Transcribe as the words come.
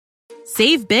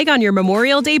Save big on your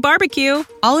Memorial Day barbecue,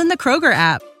 all in the Kroger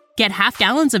app. Get half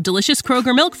gallons of delicious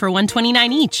Kroger milk for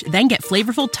 $1.29 each. Then get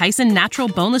flavorful Tyson natural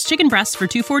boneless chicken breasts for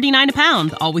 $2.49 a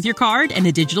pound, all with your card and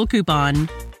a digital coupon.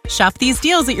 Shop these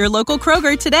deals at your local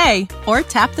Kroger today, or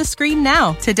tap the screen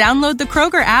now to download the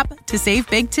Kroger app to save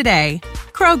big today.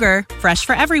 Kroger, fresh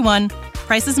for everyone.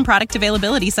 Prices and product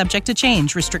availability subject to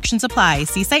change. Restrictions apply.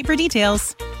 See site for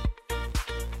details.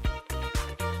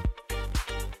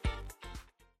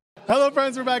 Hello,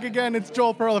 friends. We're back again. It's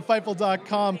Joel Pearl at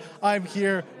Fightful.com. I'm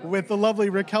here with the lovely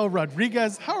Raquel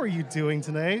Rodriguez. How are you doing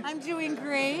today? I'm doing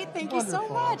great. Thank you so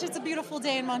much. It's a beautiful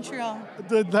day in Montreal.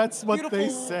 That's what beautiful, they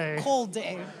say. Cold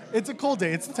day. It's a cold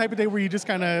day. It's the type of day where you just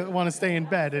kind of want to stay in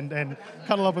bed and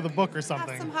cuddle up with a book or something.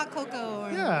 Have some hot cocoa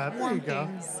and there warm you go.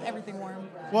 things. Everything warm.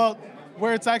 Well,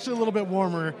 where it's actually a little bit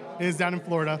warmer is down in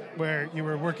Florida, where you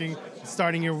were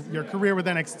starting your career with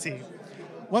NXT.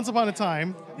 Once upon a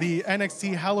time, the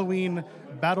NXT Halloween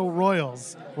Battle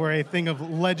Royals were a thing of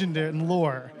legend and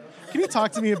lore. Can you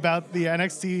talk to me about the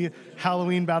NXT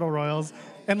Halloween Battle Royals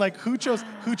and who chose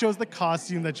the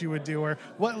costume that you would do, or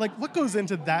what goes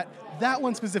into that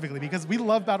one specifically? Because we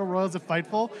love Battle Royals at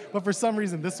Fightful, but for some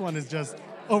reason this one is just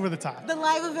over the top. The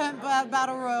live event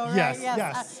Battle Royal, right?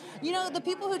 Yes. The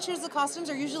people who choose the costumes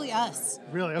are usually us.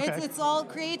 Really? Okay. It's all,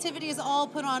 creativity is all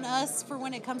put on us for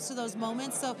when it comes to those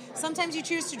moments. So sometimes you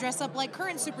choose to dress up like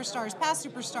current superstars, past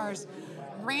superstars,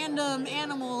 random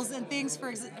animals and things for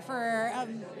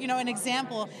an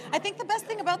example. I think the best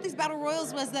thing about these Battle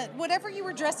Royals was that whatever you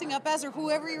were dressing up as or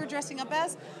whoever you were dressing up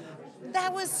as,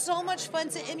 that was so much fun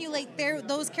to emulate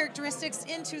those characteristics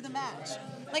into the match.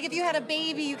 Like if you had a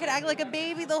baby, you could act like a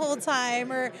baby the whole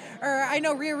time. Or I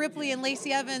know Rhea Ripley and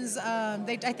Lacey Evans, I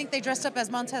think they dressed up as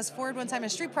Montez Ford one time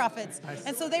as Street Profits. Nice.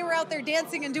 And so they were out there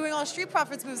dancing and doing all Street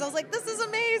Profits moves. I was like, this is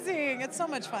amazing. It's so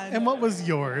much fun. And what was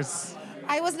yours?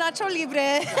 I was Nacho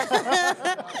Libre.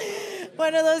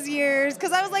 One of those years.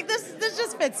 Because I was like, this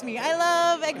just fits me. I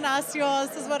love Ignacio.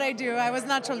 This is what I do. I was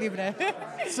Nacho Libre.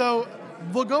 So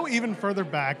we'll go even further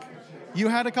back. You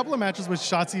had a couple of matches with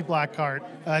Shotzi Blackheart,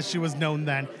 as she was known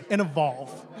then, in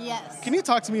Evolve. Yes. Can you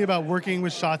talk to me about working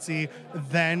with Shotzi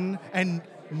then, and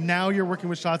now you're working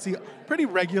with Shotzi pretty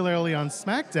regularly on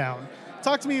SmackDown?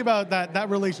 Talk to me about that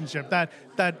relationship, that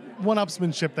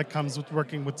one-upsmanship that comes with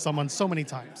working with someone so many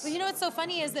times. Well, what's so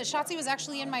funny is that Shotzi was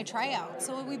actually in my tryout.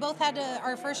 So we both had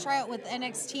our first tryout with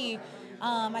NXT.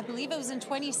 I believe it was in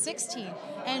 2016,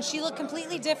 and she looked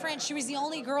completely different. She was the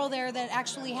only girl there that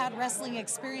actually had wrestling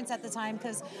experience at the time,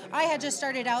 because I had just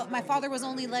started out. My father was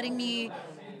only letting me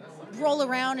roll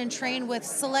around and train with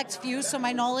select few, so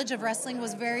my knowledge of wrestling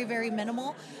was very, very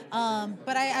minimal.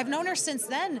 But I've known her since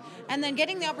then, and then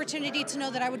getting the opportunity to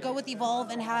know that I would go with Evolve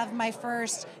and have my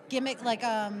first gimmick,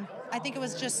 I think it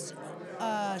was just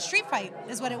street fight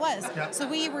is what it was. Yeah. So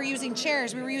we were using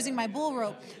chairs, we were using my bull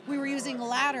rope, we were using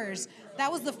ladders. That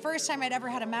was the first time I'd ever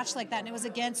had a match like that, and it was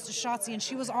against Shotzi, and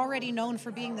she was already known for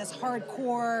being this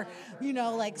hardcore,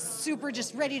 super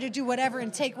just ready to do whatever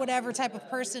and take whatever type of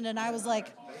person, and I was like,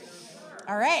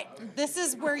 all right, this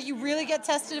is where you really get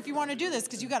tested if you want to do this,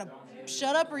 because you got to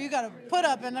shut up or you got to put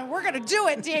up, and then we're going to do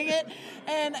it, dang it.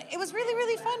 And it was really,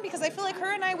 really fun, because I feel like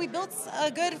her and I, we built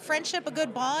a good friendship, a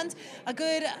good bond, a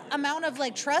good amount of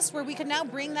trust, where we could now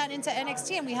bring that into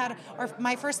NXT. And we had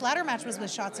my first ladder match was with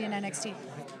Shotzi in NXT.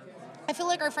 I feel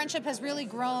like our friendship has really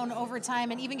grown over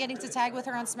time, and even getting to tag with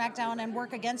her on SmackDown and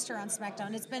work against her on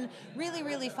SmackDown, it's been really,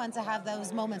 really fun to have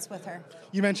those moments with her.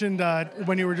 You mentioned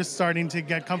when you were just starting to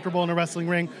get comfortable in a wrestling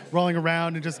ring, rolling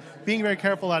around and just being very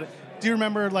careful at it. Do you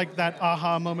remember that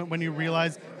aha moment when you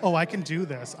realized, oh, I can do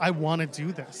this. I want to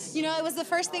do this? It was the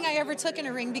first thing I ever took in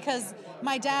a ring, because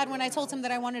my dad, when I told him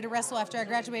that I wanted to wrestle after I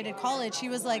graduated college, he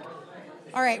was like,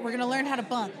 all right, we're going to learn how to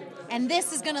bump. And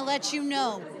this is going to let you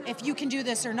know if you can do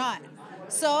this or not.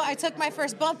 So I took my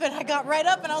first bump and I got right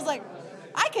up and I was like,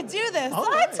 I could do this.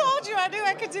 Right. I told you I knew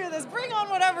I could do this. Bring on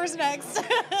whatever's next.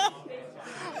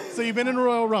 So you've been in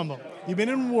Royal Rumble. You've been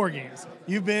in War Games.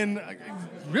 You've been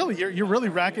you're really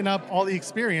racking up all the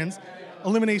experience.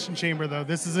 Elimination Chamber, though,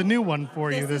 this is a new one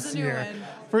for you this year.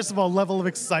 First of all, level of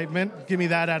excitement. Give me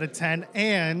that out of 10.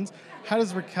 And how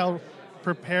does Raquel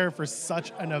prepare for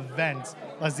such an event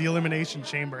as the Elimination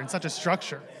Chamber and such a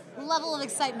structure? Level of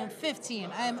excitement, 15.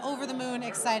 I am over the moon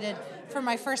excited for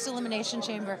my first Elimination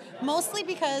Chamber, mostly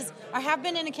because I have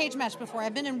been in a cage match before.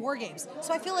 I've been in War Games.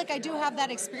 So I feel like I do have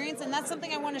that experience, and that's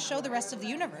something I want to show the rest of the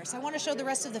universe. I want to show the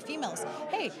rest of the females,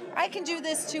 hey, I can do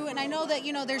this too, and I know that,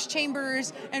 there's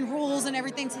chambers and rules and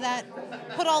everything to that.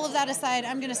 Put all of that aside.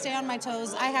 I'm going to stay on my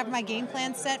toes. I have my game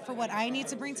plan set for what I need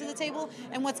to bring to the table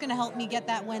and what's going to help me get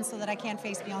that win so that I can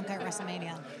face Bianca at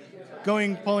WrestleMania.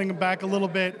 pulling back a little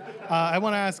bit, I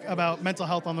want to ask about mental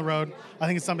health on the road. I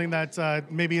think it's something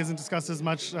that maybe isn't discussed as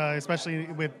much, especially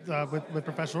with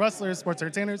professional wrestlers, sports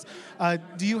entertainers.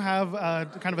 Do you have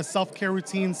kind of a self-care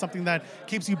routine, something that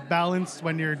keeps you balanced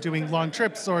when you're doing long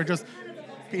trips or just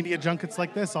media junkets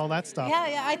like this, all that stuff?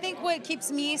 Yeah. I think what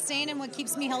keeps me sane and what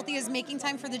keeps me healthy is making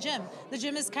time for the gym. The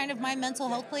gym is kind of my mental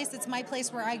health place. It's my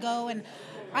place where I go and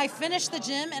I finish the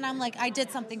gym and I'm like, I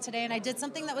did something today and I did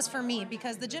something that was for me,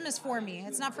 because the gym is for me.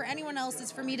 It's not for anyone else.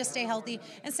 It's for me to stay healthy.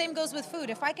 And same goes with food.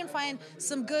 If I can find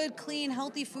some good, clean,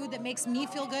 healthy food that makes me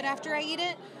feel good after I eat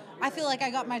it, I feel like I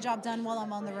got my job done while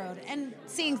I'm on the road and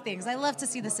seeing things. I love to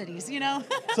see the cities, you know?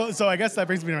 So I guess that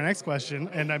brings me to our next question,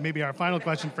 and maybe our final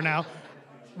question for now.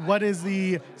 What is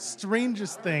the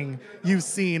strangest thing you've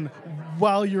seen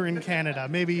while you're in Canada,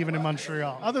 maybe even in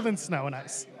Montreal, other than snow and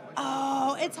ice?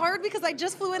 Oh, it's hard because I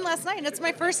just flew in last night and it's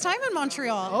my first time in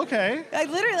Montreal. Okay.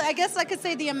 I guess I could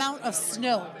say the amount of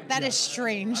snow. That is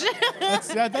strange.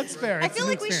 That's fair. I feel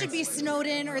like we should be snowed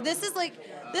in, or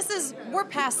we're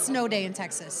past snow day in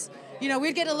Texas. You know,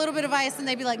 we'd get a little bit of ice and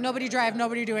they'd be like, nobody drive,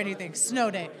 nobody do anything.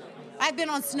 Snow day. I've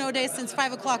been on snow day since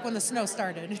 5 o'clock when the snow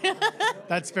started.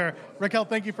 That's fair. Raquel,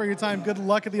 thank you for your time. Good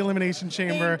luck at the Elimination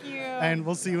Chamber. Thank you. And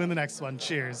we'll see you in the next one.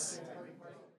 Cheers.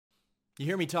 You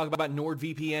hear me talk about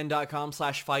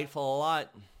nordvpn.com/fightful a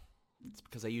lot. It's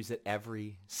because I use it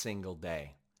every single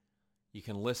day. You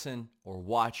can listen or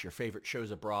watch your favorite shows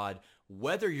abroad,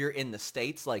 whether you're in the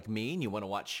States like me and you want to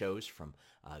watch shows from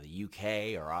the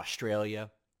UK or Australia,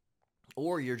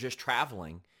 or you're just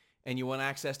traveling and you want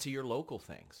access to your local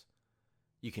things.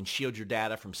 You can shield your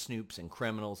data from snoops and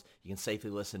criminals. You can safely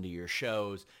listen to your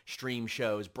shows, stream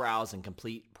shows, browse in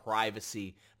complete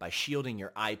privacy by shielding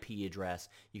your IP address.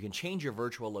 You can change your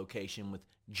virtual location with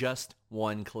just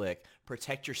one click.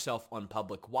 Protect yourself on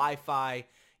public Wi-Fi.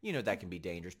 You know that can be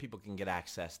dangerous. People can get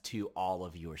access to all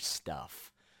of your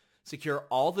stuff. Secure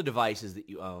all the devices that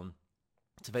you own.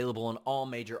 It's available on all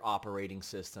major operating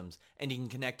systems, and you can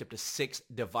connect up to 6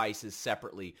 devices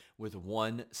separately with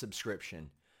one subscription.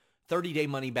 30-day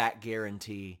money-back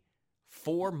guarantee,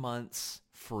 4 months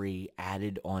free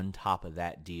added on top of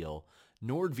that deal.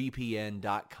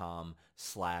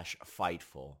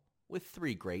 NordVPN.com/Fightful with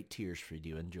 3 great tiers for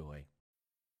you to enjoy.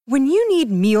 When you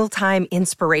need mealtime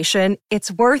inspiration,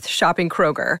 it's worth shopping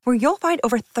Kroger, where you'll find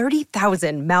over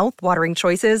 30,000 mouth-watering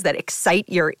choices that excite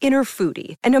your inner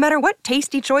foodie. And no matter what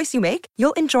tasty choice you make,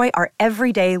 you'll enjoy our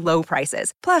everyday low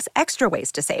prices, plus extra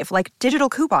ways to save, like digital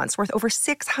coupons worth over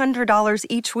 $600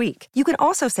 each week. You can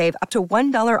also save up to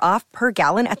 $1 off per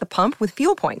gallon at the pump with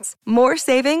fuel points. More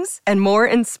savings and more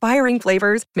inspiring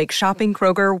flavors make shopping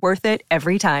Kroger worth it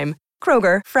every time.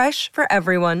 Kroger, fresh for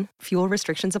everyone. Fuel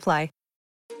restrictions apply.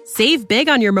 Save big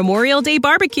on your Memorial Day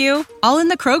barbecue, all in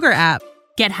the Kroger app.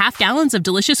 Get half gallons of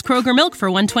delicious Kroger milk for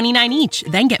 $1.29 each.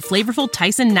 Then get flavorful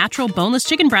Tyson natural boneless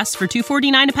chicken breasts for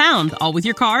 $2.49 a pound, all with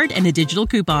your card and a digital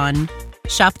coupon.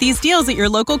 Shop these deals at your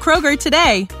local Kroger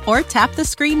today, or tap the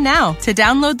screen now to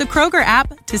download the Kroger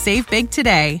app to save big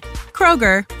today.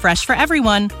 Kroger, fresh for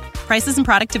everyone. Prices and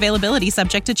product availability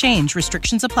subject to change.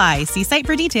 Restrictions apply. See site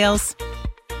for details.